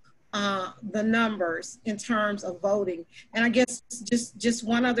the numbers in terms of voting. And I guess just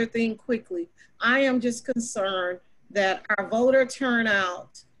one other thing quickly. I am just concerned that our voter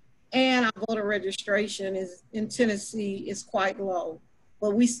turnout and our voter registration in Tennessee is quite low,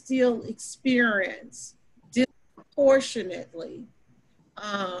 but we still experience disproportionately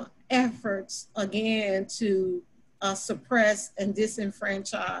efforts, again, to suppress and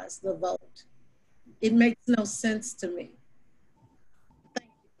disenfranchise the vote. It makes no sense to me.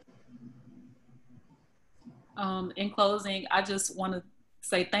 In closing, I just want to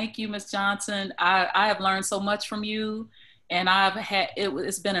say thank you, Ms. Johnson. I have learned so much from you, and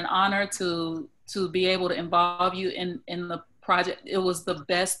it's been an honor to to be able to involve you in the project. It was the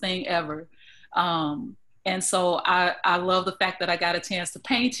best thing ever. And so I love the fact that I got a chance to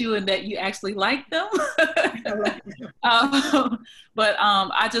paint you and that you actually like them. But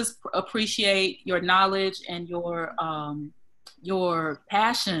I just appreciate your knowledge and your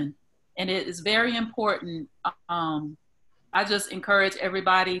passion. And it is very important. I just encourage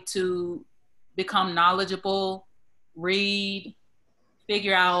everybody to become knowledgeable, read,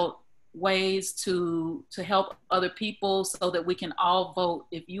 figure out ways to help other people so that we can all vote.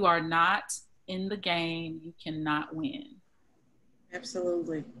 If you are not in the game, you cannot win.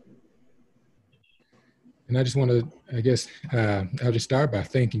 Absolutely. And I just want to, I guess, I'll just start by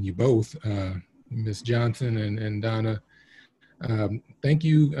thanking you both, Ms. Johnson and Donna. Thank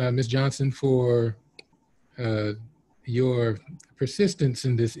you, Ms. Johnson, for your persistence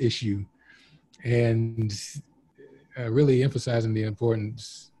in this issue and really emphasizing the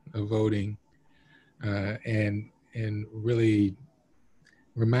importance of voting and really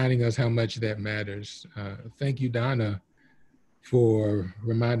reminding us how much that matters. Thank you, Donna, for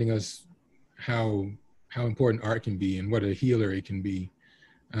reminding us how important art can be and what a healer it can be.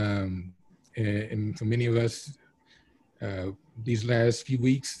 And for many of us, these last few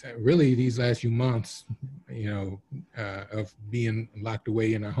weeks, really these last few months, of being locked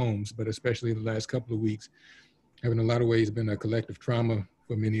away in our homes, but especially the last couple of weeks, have in a lot of ways been a collective trauma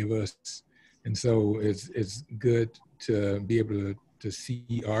for many of us. And so it's good to be able to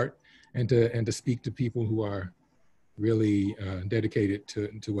see art and to speak to people who are really dedicated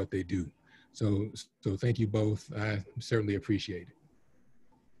to what they do. So thank you both. I certainly appreciate it.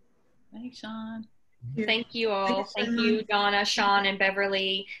 Thanks, Sean. Thank you all. Thank you, Donna, Sean, and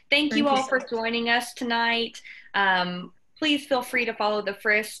Beverly. Thank you all for joining us tonight. Please feel free to follow the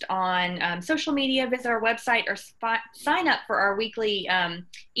Frist on social media, visit our website, or sign up for our weekly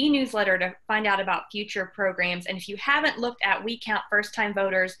e-newsletter to find out about future programs. And if you haven't looked at We Count First Time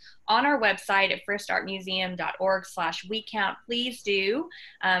Voters on our website at fristartmuseum.org/WeCount, please do.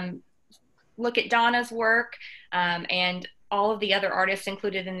 Look at Donna's work and all of the other artists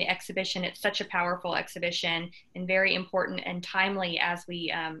included in the exhibition. It's such a powerful exhibition and very important and timely, as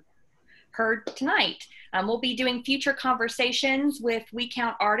we heard tonight. We'll be doing future conversations with We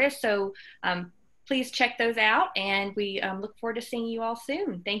Count artists, so please check those out, and we look forward to seeing you all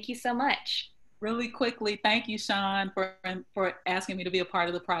soon. Thank you so much. Really quickly, thank you, Sean, for asking me to be a part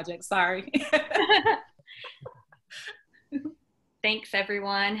of the project. Sorry. Thanks,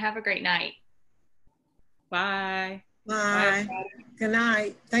 everyone. Have a great night. Bye. Bye. Good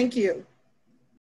night. Thank you.